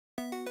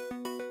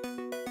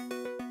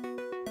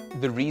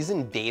The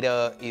reason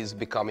data is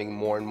becoming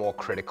more and more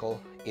critical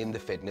in the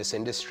fitness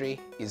industry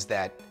is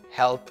that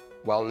health,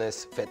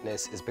 wellness,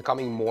 fitness is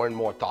becoming more and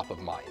more top of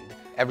mind.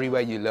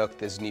 Everywhere you look,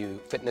 there's new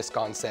fitness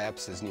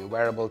concepts, there's new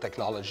wearable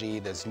technology,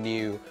 there's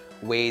new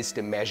ways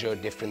to measure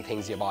different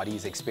things your body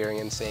is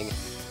experiencing.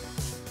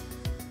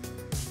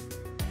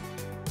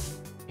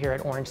 Here at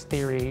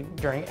Orangetheory,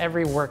 during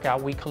every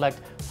workout, we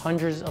collect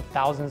hundreds of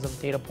thousands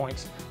of data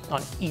points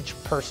on each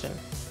person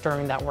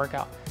during that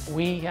workout.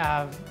 We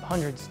have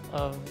hundreds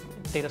of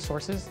data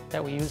sources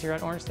that we use here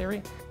at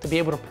Orangetheory. To be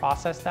able to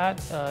process that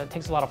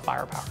takes a lot of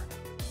firepower.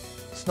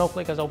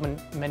 Snowflake has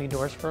opened many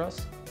doors for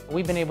us.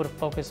 We've been able to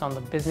focus on the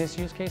business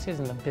use cases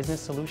and the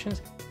business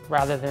solutions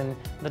rather than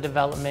the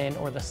development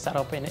or the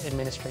setup and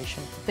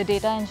administration. The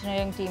data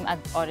engineering team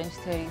at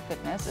Orangetheory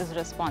Fitness is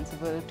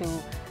responsible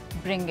to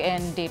bring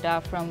in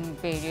data from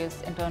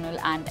various internal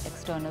and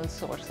external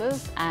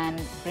sources and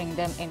bring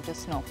them into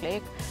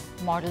Snowflake,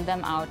 model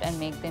them out and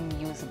make them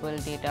usable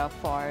data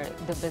for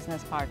the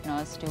business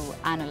partners to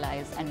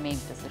analyze and make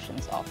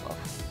decisions off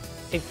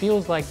of. It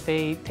feels like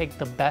they take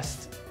the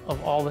best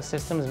of all the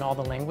systems and all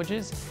the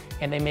languages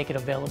and they make it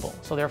available.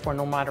 So therefore,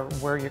 no matter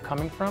where you're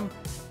coming from,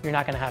 you're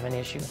not going to have an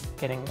issue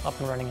getting up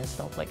and running in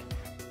Snowflake.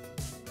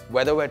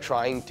 Whether we're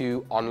trying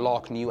to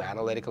unlock new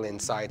analytical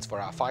insights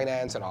for our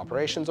finance and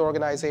operations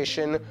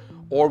organization,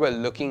 or we're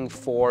looking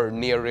for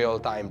near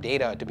real-time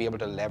data to be able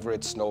to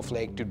leverage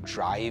Snowflake to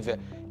drive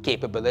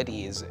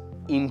capabilities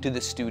into the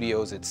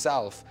studios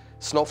itself,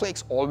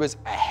 Snowflake's always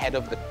ahead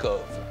of the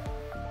curve.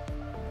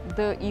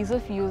 The ease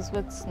of use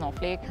with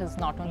Snowflake has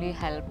not only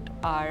helped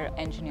our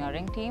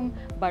engineering team,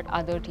 but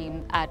other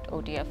teams at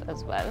OTF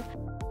as well.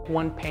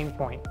 One pain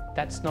point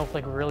that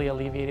Snowflake really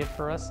alleviated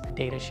for us,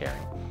 data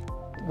sharing.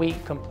 We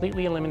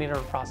completely eliminated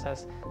our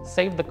process,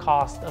 saved the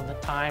cost of the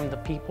time, the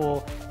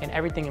people, and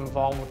everything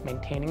involved with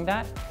maintaining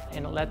that,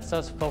 and it lets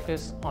us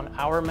focus on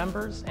our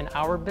members and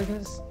our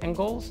business and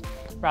goals,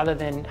 rather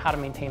than how to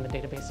maintain the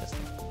database system.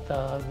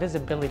 The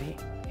visibility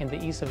and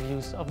the ease of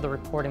use of the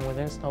reporting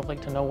within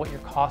Snowflake to know what your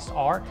costs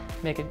are,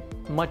 make it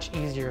much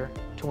easier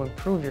to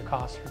improve your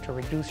costs or to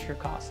reduce your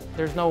costs.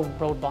 There's no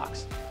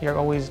roadblocks. You're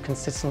always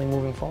consistently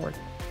moving forward.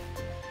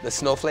 The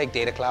Snowflake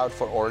Data Cloud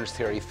for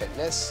Orangetheory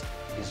Fitness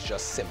is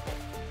just simple.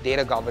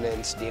 Data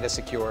governance, data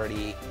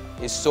security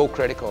is so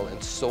critical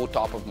and so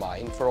top of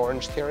mind for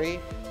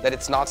Orangetheory that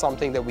it's not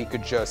something that we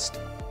could just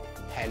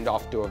hand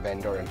off to a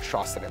vendor and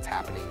trust that it's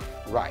happening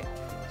right.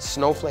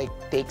 Snowflake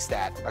takes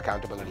that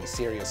accountability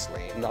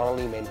seriously. It not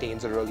only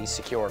maintains a really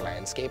secure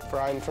landscape for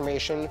our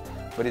information,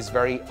 but is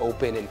very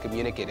open and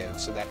communicative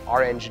so that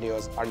our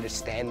engineers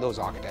understand those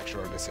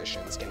architectural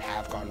decisions, can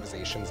have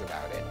conversations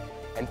about it,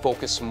 and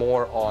focus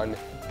more on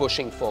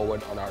pushing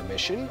forward on our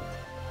mission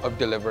of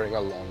delivering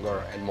a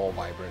longer and more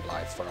vibrant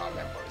life for our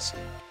members.